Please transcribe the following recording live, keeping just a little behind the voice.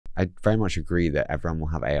I very much agree that everyone will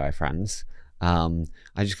have AI friends. I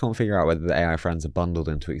just can't figure out whether the AI friends are bundled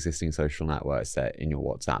into existing social networks. They're in your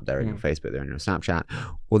WhatsApp, they're in your Facebook, they're in your Snapchat,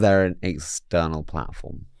 or they're an external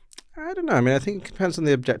platform. I don't know. I mean, I think it depends on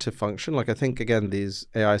the objective function. Like, I think, again, these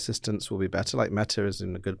AI assistants will be better. Like, Meta is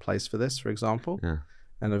in a good place for this, for example. Yeah.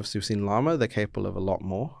 And obviously, we've seen Llama. They're capable of a lot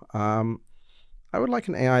more. I would like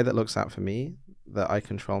an AI that looks out for me, that I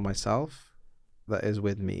control myself, that is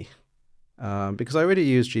with me. Because I already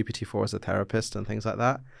use GPT-4 as a therapist and things like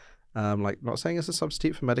that. Like, not saying it's a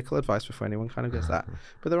substitute for medical advice before anyone kind of gets that.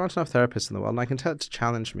 But there aren't enough therapists in the world. And I can tell it to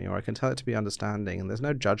challenge me, or I can tell it to be understanding. And there's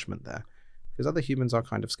no judgment there. Because other humans are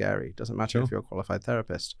kind of scary. Doesn't matter if you're a qualified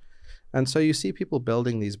therapist. And so you see people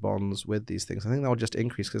building these bonds with these things. I think they'll just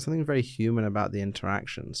increase because there's something very human about the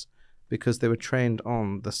interactions, because they were trained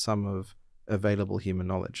on the sum of available human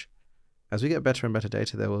knowledge. As we get better and better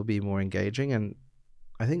data, they will be more engaging. And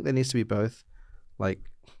I think there needs to be both. Like,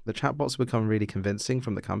 the chatbots become really convincing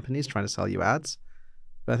from the companies trying to sell you ads.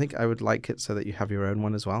 But I think I would like it so that you have your own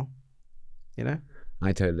one as well. You know?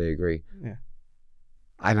 I totally agree. Yeah.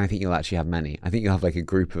 And I think you'll actually have many. I think you'll have like a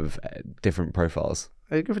group of different profiles.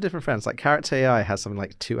 A group of different friends. Like Character AI has something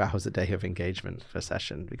like 2 hours a day of engagement per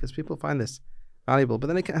session because people find this valuable. But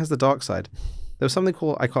then it has the dark side. There was something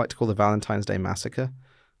I like to call the Valentine's Day Massacre.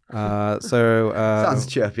 Sounds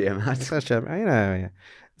chirpy, Emad. Sounds chirpy. You know, yeah.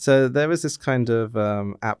 So there was this kind of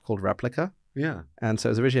app called Replika. Yeah. And so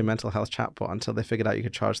it was originally a mental health chatbot until they figured out you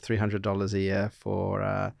could charge $300 a year for...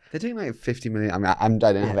 They're doing like 50 million. I mean,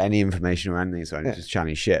 I don't have any information or anything, so I'm just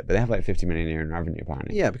chatting shit. But they have like 50 million a year in revenue,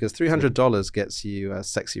 apparently. Yeah, because $300 gets you a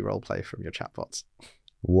sexy role play from your chatbots.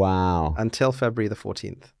 Wow. Until February the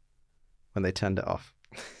 14th, when they turned it off.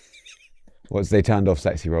 They turned off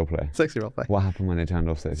sexy roleplay? Sexy roleplay. What happened when they turned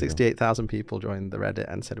off sexy 68,000 people joined the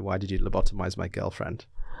Reddit and said, why did you lobotomize my girlfriend?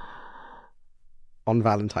 On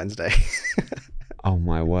Valentine's Day. Oh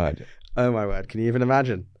my word. Oh my word. Can you even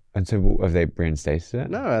imagine? And so have they reinstated it?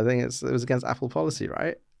 No, I think it was against Apple policy,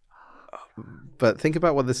 right? But think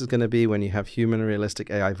about what this is going to be when you have human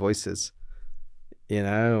realistic AI voices, you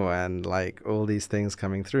know, and like all these things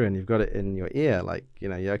coming through and you've got it in your ear. Like, you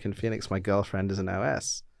know, Joaquin Phoenix, my girlfriend is an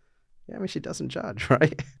OS. Yeah, I mean, she doesn't judge,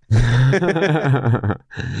 right?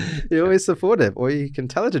 You're always supportive, or you can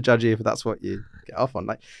tell her to judge you if that's what you get off on.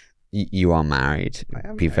 Like, you are married.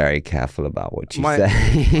 Be very careful about what you say.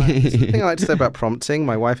 The thing I like to say about prompting,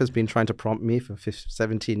 my wife has been trying to prompt me for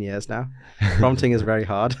 17 years now. Prompting is very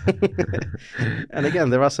hard. And again,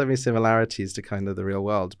 there are so many similarities to kind of the real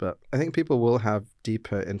world, but I think people will have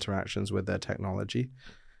deeper interactions with their technology.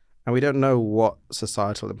 And we don't know what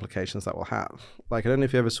societal implications that will have. Like, I don't know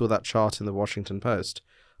if you ever saw that chart in the Washington Post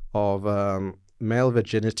of male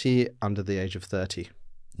virginity under the age of 30.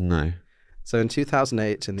 No. So in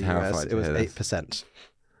 2008 in the US, it was 8%.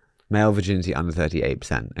 Male virginity under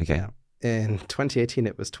 38%. Okay. Yeah. In 2018,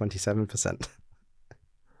 it was 27%.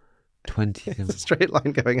 20. It's a straight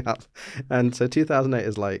line going up. And so 2008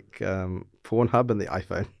 is like Pornhub and the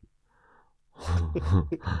iPhone.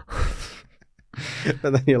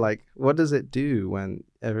 But then you're like, what does it do when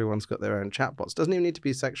everyone's got their own chatbots? Doesn't even need to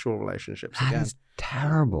be sexual relationships. That is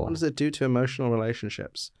terrible. What does it do to emotional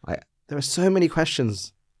relationships? There are so many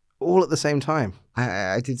questions all at the same time.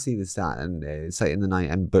 I did see the stat, and it's like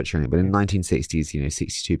I'm butchering it, but in the 1960s, you know,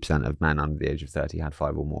 62% of men under the age of 30 had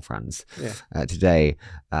 5 or more friends. Yeah. Today,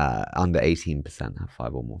 under 18% have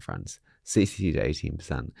 5 or more friends. 62 to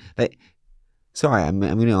 18%. Sorry, I'm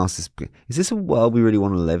going to ask this. Is this a world we really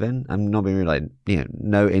want to live in? I'm not being really like, you know,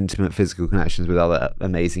 no intimate physical connections with other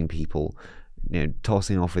amazing people, you know,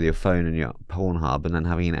 tossing off with your phone and your Pornhub and then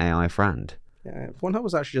having an AI friend. Yeah, Pornhub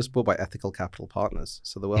was actually just bought by Ethical Capital Partners.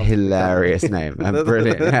 So the world hilarious name.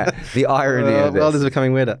 Brilliant. Yeah. The irony of the world is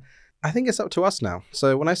becoming weirder. I think it's up to us now.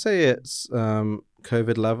 So when I say it's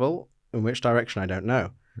COVID level, in which direction, I don't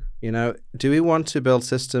know. You know, do we want to build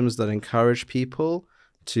systems that encourage people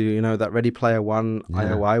to, you know, that Ready Player One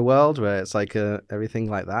IOI world where it's like everything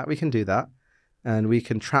like that? We can do that. And we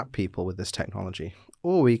can trap people with this technology.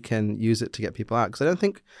 Or we can use it to get people out. Because I don't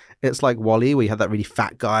think it's like WALL-E where you have that really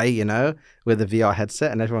fat guy, you know, with a VR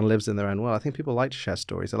headset and everyone lives in their own world. I think people like to share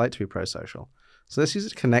stories. They like to be pro-social. So let's use it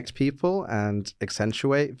to connect people and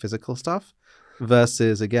accentuate physical stuff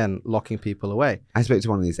versus, again, locking people away. I spoke to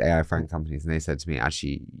one of these AI friend companies and they said to me,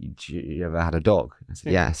 actually, you ever had a dog? I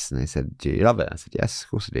said, yes. And they said, do you love it? I said, yes, of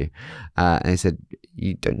course I do. And they said,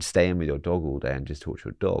 you don't stay in with your dog all day and just talk to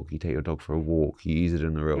your dog. You take your dog for a walk. You use it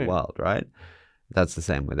in the real world, right? That's the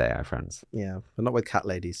same with AI friends. Yeah, but not with cat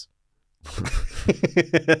ladies.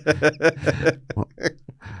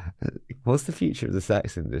 What What's the future of the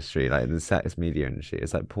sex industry, like the sex media industry?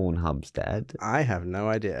 It's like Pornhub's dead. I have no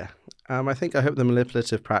idea. I hope the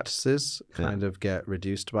manipulative practices kind of get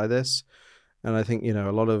reduced by this. And I think,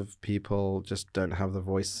 a lot of people just don't have the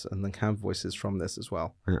voice and then have voices from this as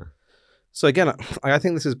well. Yeah. So again, I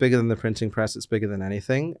think this is bigger than the printing press. It's bigger than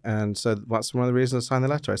anything. And so that's one of the reasons I signed the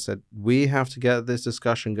letter. I said, we have to get this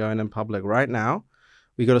discussion going in public right now.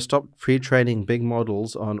 We got to stop pre-training big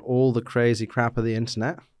models on all the crazy crap of the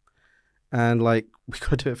internet. And we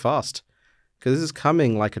got to do it fast because this is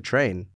coming like a train.